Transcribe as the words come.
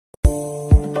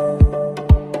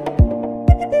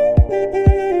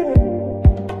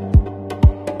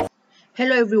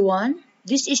Hello everyone,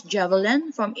 this is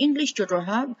Javelin from English Tutor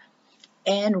Hub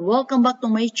and welcome back to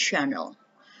my channel.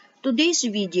 Today's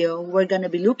video we're gonna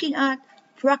be looking at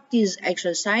practice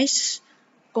exercise,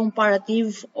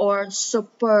 comparative or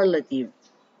superlative.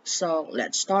 So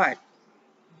let's start.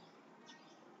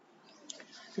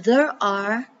 There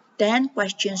are 10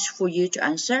 questions for you to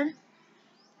answer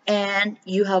and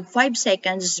you have 5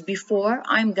 seconds before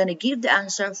I'm gonna give the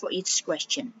answer for each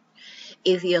question.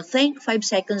 If you think 5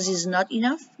 seconds is not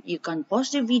enough, you can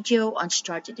pause the video and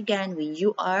start it again when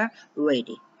you are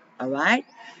ready. Alright,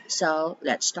 so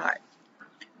let's start.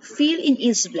 Fill in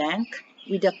each blank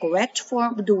with the correct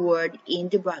form of the word in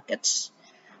the brackets.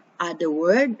 Add the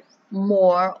word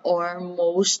more or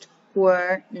most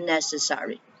where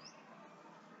necessary.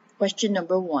 Question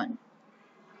number 1.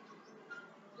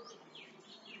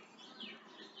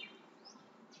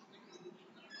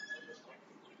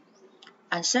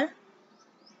 Answer.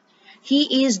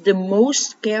 He is the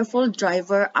most careful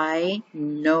driver I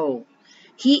know.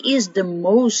 He is the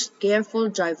most careful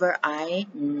driver I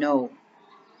know.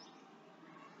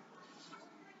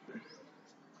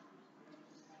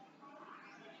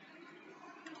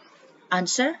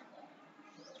 Answer.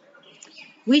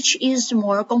 Which is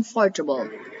more comfortable,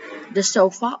 the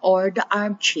sofa or the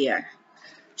armchair?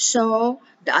 So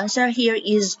the answer here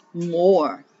is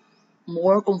more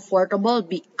comfortable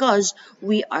because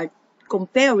we are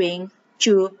comparing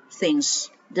two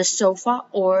things, the sofa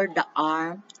or the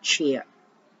armchair.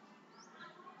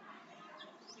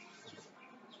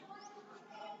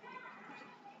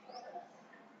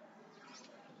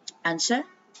 Answer.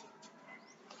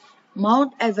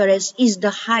 Mount Everest is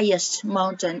the highest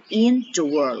mountain in the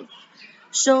world.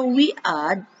 So we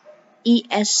add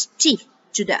est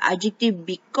to the adjective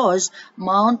because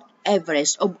Mount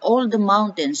Everest, of all the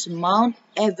mountains, Mount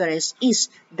Everest is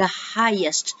the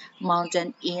highest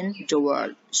mountain in the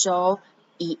world. So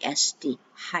est,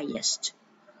 highest.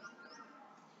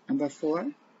 Number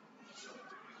 4.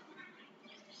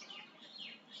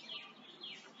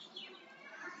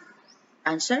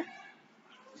 Answer.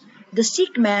 The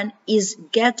sick man is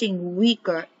getting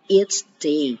weaker each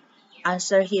day.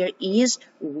 Answer here is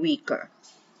weaker.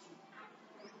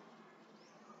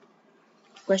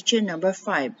 Question number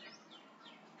 5.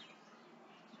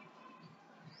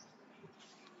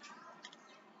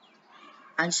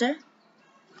 Answer.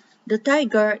 The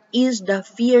tiger is the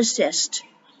fiercest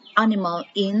animal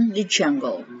in the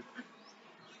jungle.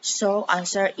 So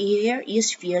answer here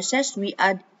is fiercest. We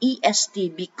add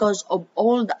est because of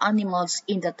all the animals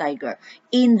in the tiger.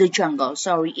 In the jungle,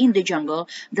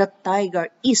 the tiger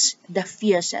is the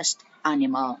fiercest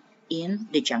animal in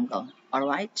the jungle.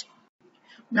 Alright?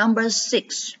 Number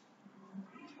 6.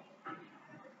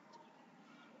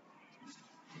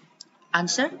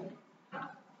 Answer.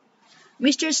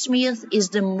 Mr. Smith is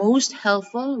the most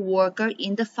helpful worker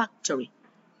in the factory.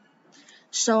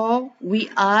 So we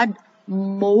add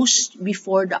most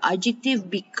before the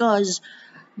adjective because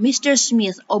Mr.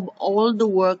 Smith, of all the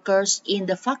workers in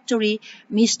the factory,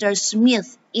 Mr.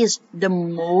 Smith is the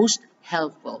most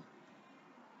helpful.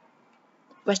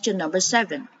 Question number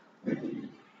 7.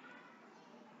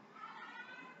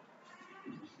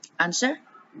 Answer.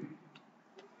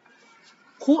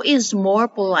 Who is more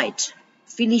polite,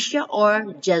 Felicia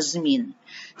or Jasmine?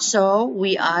 So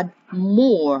we add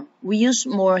more. We use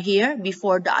more here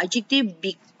before the adjective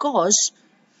because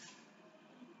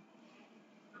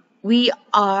we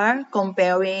are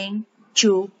comparing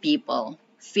two people,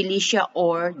 Felicia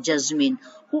or Jasmine.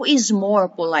 Who is more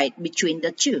polite between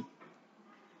the two?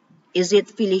 Is it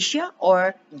Felicia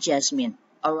or Jasmine?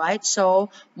 Alright,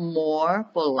 so more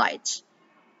polite.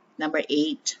 Number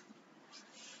 8.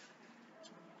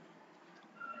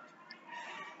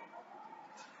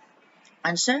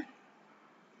 Answer.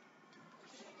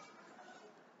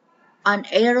 An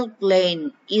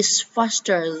aeroplane is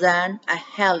faster than a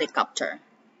helicopter.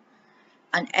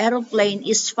 An aeroplane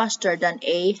is faster than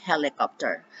a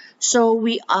helicopter. So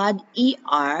we add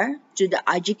er to the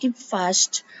adjective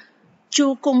fast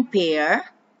to compare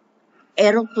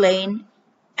aeroplane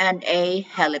and a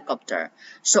helicopter.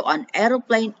 So an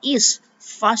aeroplane is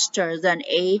faster than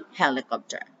a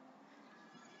helicopter.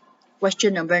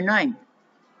 Question number 9.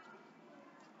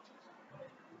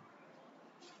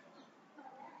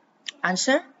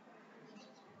 Answer.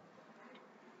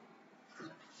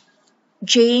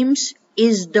 James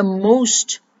is the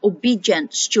most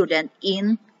obedient student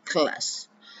in class.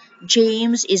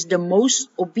 James is the most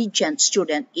obedient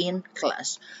student in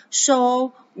class.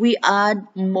 So we add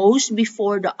most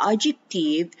before the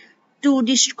adjective to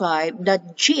describe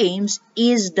that James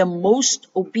is the most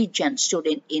obedient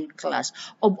student in class.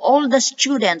 Of all the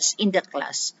students in the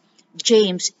class,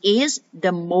 James is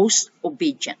the most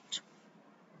obedient.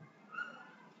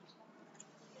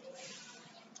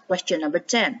 Question number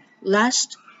 10.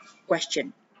 Last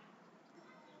question.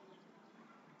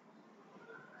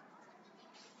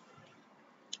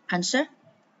 Answer.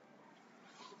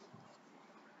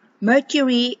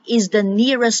 Mercury is the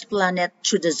nearest planet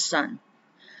to the Sun.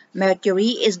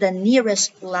 Mercury is the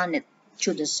nearest planet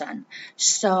to the Sun.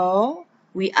 So,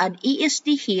 we add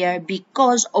EST here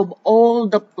because of all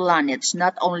the planets,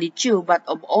 not only two, but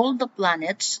of all the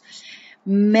planets,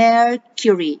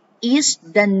 Mercury is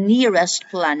the nearest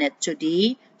planet to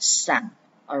the Sun.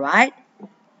 Alright?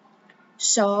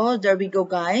 So, there we go,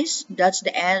 guys. That's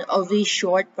the end of the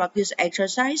short practice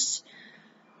exercise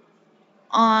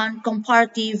on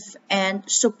comparative and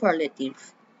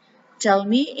superlative. Tell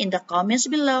me in the comments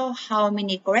below how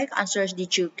many correct answers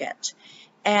did you get.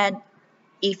 And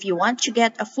if you want to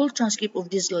get a full transcript of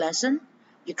this lesson,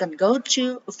 you can go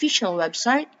to official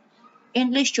website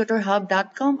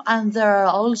englishtutorhub.com, and there are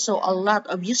also a lot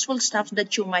of useful stuff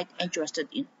that you might be interested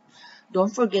in.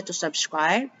 Don't forget to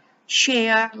subscribe,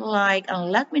 share, like,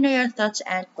 and let me know your thoughts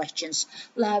and questions.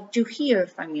 Love to hear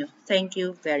from you. Thank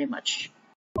you very much.